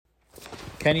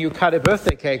Can you cut a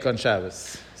birthday cake on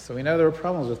Shabbos? So we know there are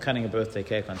problems with cutting a birthday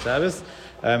cake on Shabbos.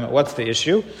 What's the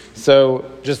issue? So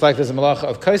just like there's a malacha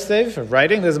of kosev, of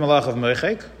writing, there's a malacha of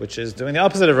mochek, which is doing the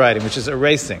opposite of writing, which is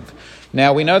erasing.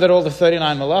 Now we know that all the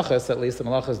 39 malachas, at least the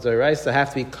malachas d'oraisa, have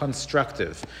to be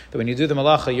constructive. That when you do the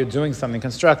malacha, you're doing something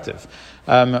constructive.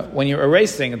 When you're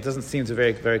erasing, it doesn't seem to be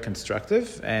very, very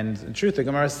constructive. And in truth, the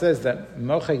Gemara says that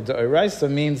mochek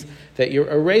d'oraisa means that you're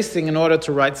erasing in order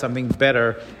to write something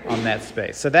better on that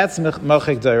space. So that's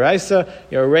mochek d'oraisa.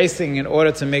 You're erasing in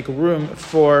order to make room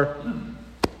for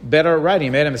better writing.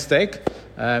 You made a mistake.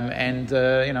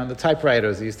 The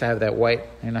typewriters used to have that white,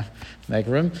 make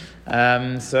room.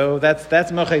 So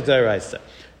that's mochek d'oraisa.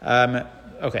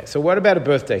 Okay, so what about a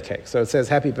birthday cake? So it says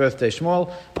happy birthday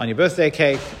Shmuel on your birthday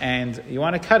cake, and you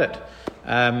want to cut it.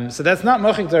 So that's not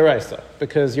mochek d'oraisa,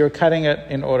 because you're cutting it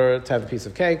in order to have a piece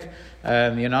of cake.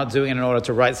 You're not doing it in order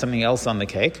to write something else on the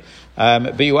cake.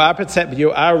 But you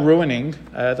are ruining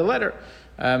the letter.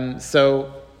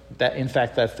 So that, in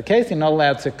fact, that's the case. You're not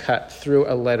allowed to cut through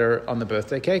a letter on the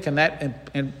birthday cake, and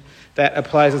that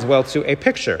applies as well to a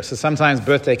picture. So sometimes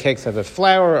birthday cakes have a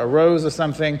flower, a rose, or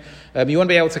something. You won't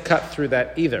be able to cut through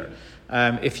that either.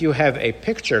 If you have a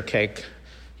picture cake,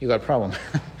 you got a problem.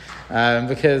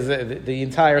 Because the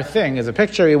entire thing is a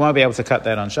picture, you won't be able to cut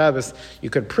that on Shabbos. You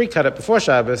could pre-cut it before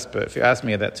Shabbos, but if you ask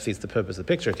me, that defeats the purpose of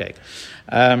the picture cake.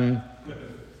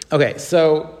 Okay,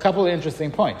 so a couple of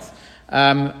interesting points.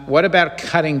 What about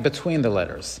cutting between the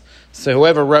letters? So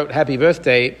whoever wrote happy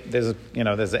birthday, there's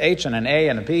an H and an A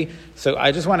and a P. So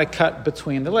I just want to cut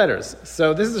between the letters.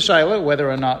 So this is a shaila, whether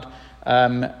or not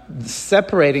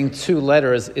separating two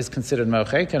letters is considered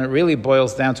mochek, and it really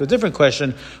boils down to a different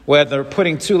question, whether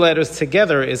putting two letters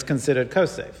together is considered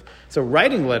kosev. So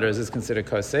writing letters is considered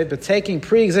kosev, but taking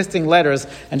pre-existing letters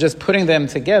and just putting them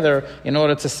together in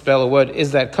order to spell a word,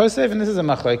 is that kosev? And this is a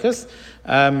machlokes.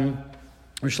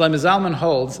 Shlomo Zalman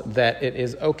holds that it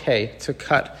is okay to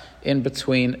cut in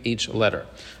between each letter.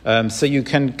 So you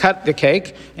can cut the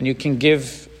cake and you can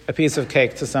give a piece of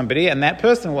cake to somebody, and that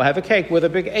person will have a cake with a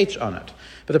big H on it.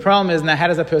 But the problem is, now how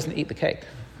does that person eat the cake?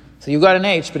 So you got an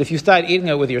H, but if you start eating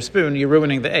it with your spoon, you're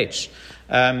ruining the H.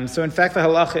 So in fact, the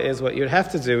halacha is what you'd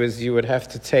have to do is you would have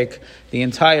to take the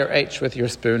entire H with your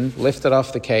spoon, lift it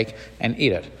off the cake, and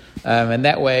eat it. And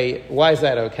that way, why is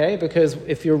that okay? Because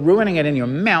if you're ruining it in your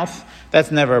mouth, that's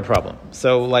never a problem.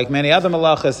 So like many other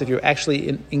malachas, if you're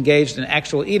actually engaged in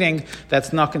actual eating,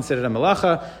 that's not considered a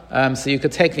malacha. So you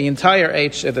could take the entire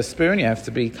H of the spoon, you have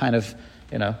to be kind of,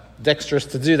 dexterous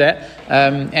to do that,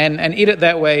 and eat it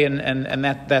that way, and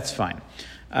that's fine.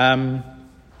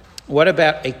 What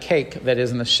about a cake that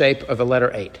is in the shape of a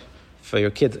letter 8 for your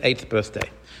kid's 8th birthday?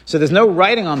 So there's no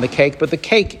writing on the cake, but the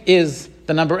cake is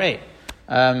the number 8.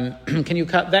 Can you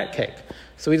cut that cake?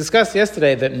 So we discussed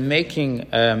yesterday that making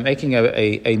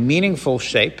a meaningful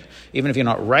shape, even if you're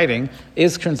not writing,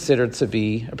 is considered to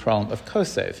be a problem of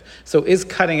kosev. So is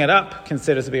cutting it up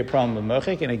considered to be a problem of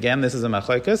mochek? And again, this is a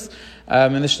machlokes.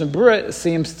 And the Mishnah Berurah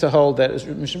seems to hold that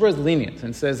Mishnah Berurah is lenient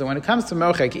and says that when it comes to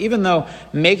mochek, even though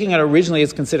making it originally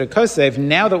is considered kosev,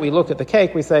 now that we look at the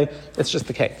cake, we say it's just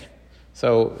the cake.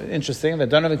 So interesting that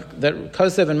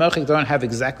kosev and mochek don't have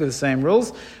exactly the same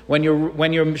rules. When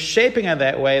you're shaping it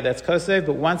that way, that's kosev.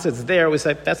 But once it's there, we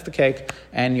say that's the cake,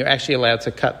 and you're actually allowed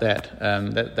to cut that.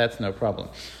 That's no problem.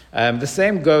 The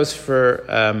same goes for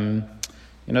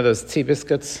those tea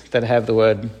biscuits that have the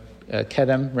word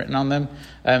kedem written on them.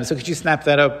 So could you snap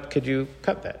that up? Could you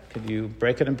cut that? Could you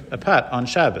break it apart on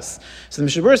Shabbos? So the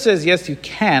Mishnah Berurah says yes, you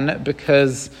can,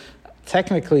 because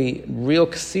technically, real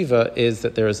ksiva is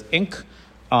that there is ink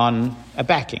on a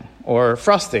backing or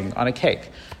frosting on a cake.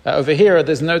 Over here,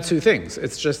 there's no two things.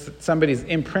 It's just that somebody's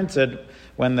imprinted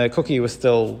when the cookie was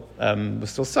still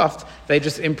soft. They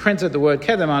just imprinted the word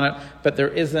kedem on it, but there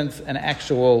isn't an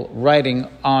actual writing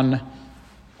on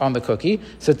the cookie.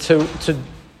 So to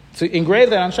engrave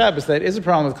that on Shabbos, that is a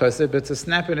problem with kosev, but to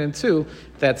snap it in two,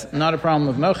 that's not a problem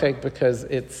with mochek because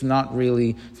it's not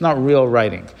real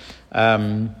writing.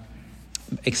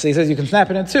 He says you can snap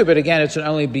it in two, but again, it should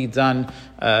only be done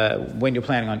when you're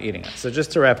planning on eating it. So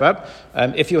just to wrap up,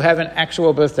 if you have an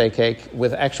actual birthday cake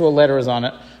with actual letters on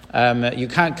it, you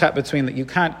can't cut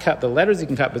the letters. You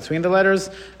can cut between the letters,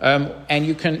 and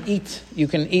you can eat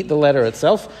the letter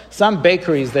itself. Some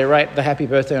bakeries, they write the happy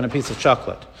birthday on a piece of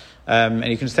chocolate, and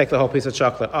you can just take the whole piece of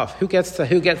chocolate off. Who gets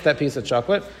that piece of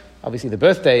chocolate? Obviously the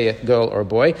birthday girl or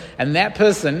boy, and that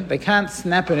person, they can't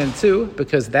snap it in two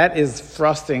because that is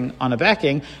frosting on a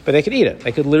backing, but they could eat it.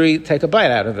 They could literally take a bite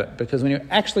out of it, because when you're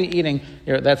actually eating,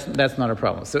 that's not a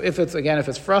problem. So if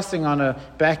it's frosting on a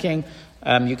backing,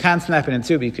 You can't snap it in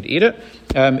two, but you could eat it.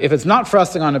 If it's not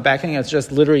frosting on the backing, it's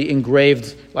just literally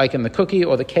engraved, like in the cookie,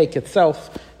 or the cake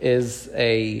itself is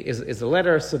a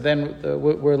letter. So then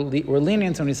we're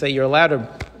lenient when we say you're allowed to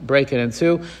break it in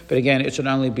two. But again, it should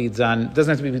only be done. It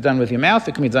doesn't have to be done with your mouth.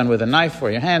 It can be done with a knife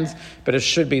or your hands. But it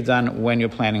should be done when you're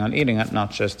planning on eating it,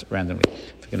 not just randomly.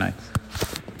 Good night.